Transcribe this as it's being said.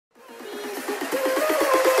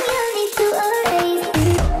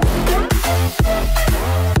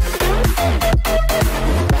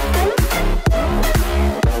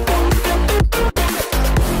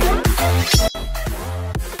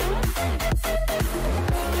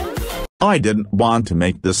I didn't want to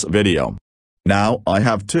make this video. Now I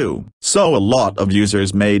have to. So a lot of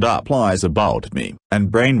users made up lies about me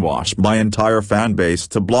and brainwashed my entire fanbase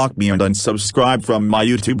to block me and unsubscribe from my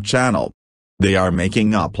YouTube channel. They are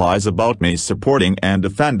making up lies about me supporting and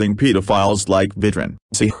defending pedophiles like Vidrin.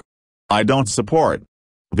 See? I don't support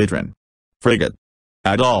Vidrin. Frigate.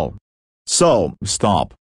 At all. So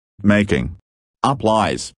stop making up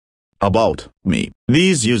lies about me.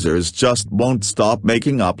 These users just won't stop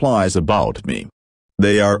making up lies about me.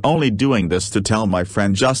 They are only doing this to tell my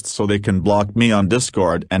friend just so they can block me on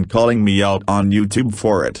Discord and calling me out on YouTube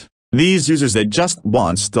for it. These users, they just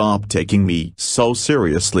won't stop taking me so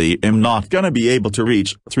seriously. I'm not gonna be able to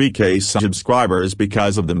reach 3K subscribers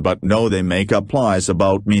because of them, but no, they make up lies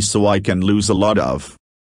about me so I can lose a lot of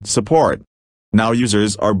support. Now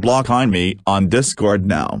users are blocking me on Discord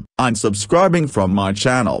now, unsubscribing from my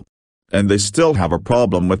channel. And they still have a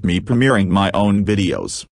problem with me premiering my own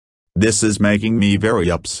videos. This is making me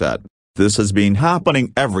very upset. This has been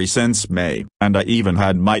happening ever since May, and I even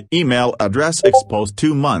had my email address exposed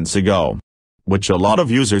 2 months ago. Which a lot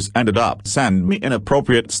of users ended up sending me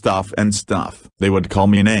inappropriate stuff and stuff. They would call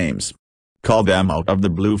me names. Call them out of the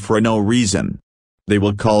blue for no reason. They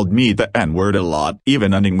will call me the N-word a lot,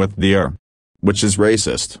 even ending with the which is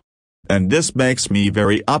racist. And this makes me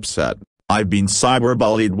very upset. I've been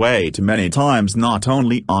cyberbullied way too many times, not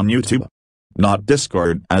only on YouTube, not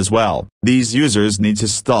Discord as well. These users need to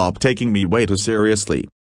stop taking me way too seriously.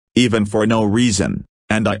 Even for no reason.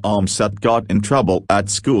 And I almost got in trouble at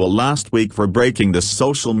school last week for breaking the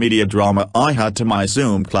social media drama I had to my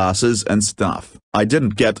Zoom classes and stuff. I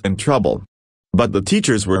didn't get in trouble. But the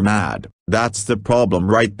teachers were mad. That's the problem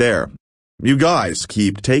right there. You guys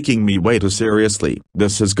keep taking me way too seriously.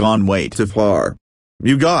 This has gone way too far.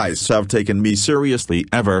 You guys have taken me seriously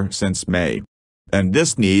ever since May. And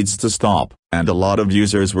this needs to stop, and a lot of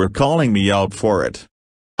users were calling me out for it.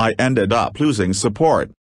 I ended up losing support.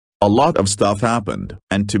 A lot of stuff happened,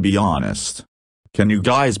 and to be honest, can you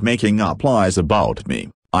guys making up lies about me?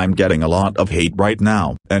 I'm getting a lot of hate right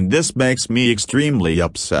now, and this makes me extremely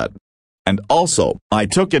upset. And also, I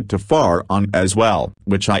took it too far on as well,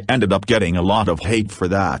 which I ended up getting a lot of hate for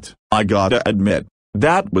that. I gotta admit,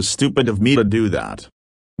 that was stupid of me to do that.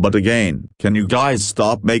 But again, can you guys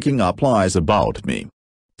stop making up lies about me?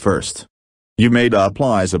 First, you made up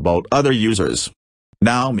lies about other users.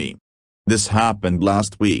 Now me. This happened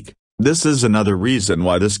last week. This is another reason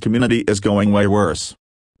why this community is going way worse.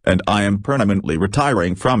 And I am permanently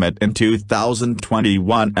retiring from it in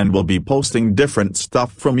 2021 and will be posting different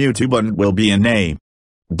stuff from YouTube and will be in a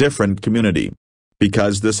different community.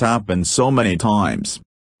 Because this happened so many times.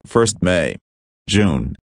 First May,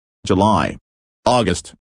 June, July,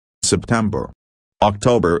 August, September,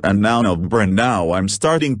 October and now November, and now I'm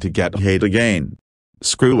starting to get hate again.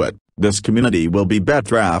 Screw it, this community will be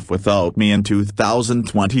better off without me in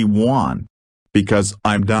 2021. Because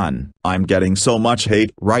I'm done. I'm getting so much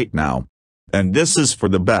hate right now. And this is for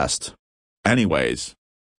the best. Anyways.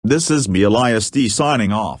 This is me, Elias D,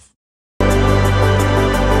 signing off. I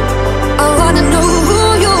wanna know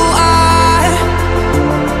who you are.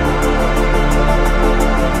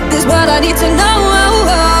 This what I need to know.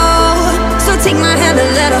 So take my hand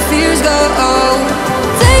and let our fears go.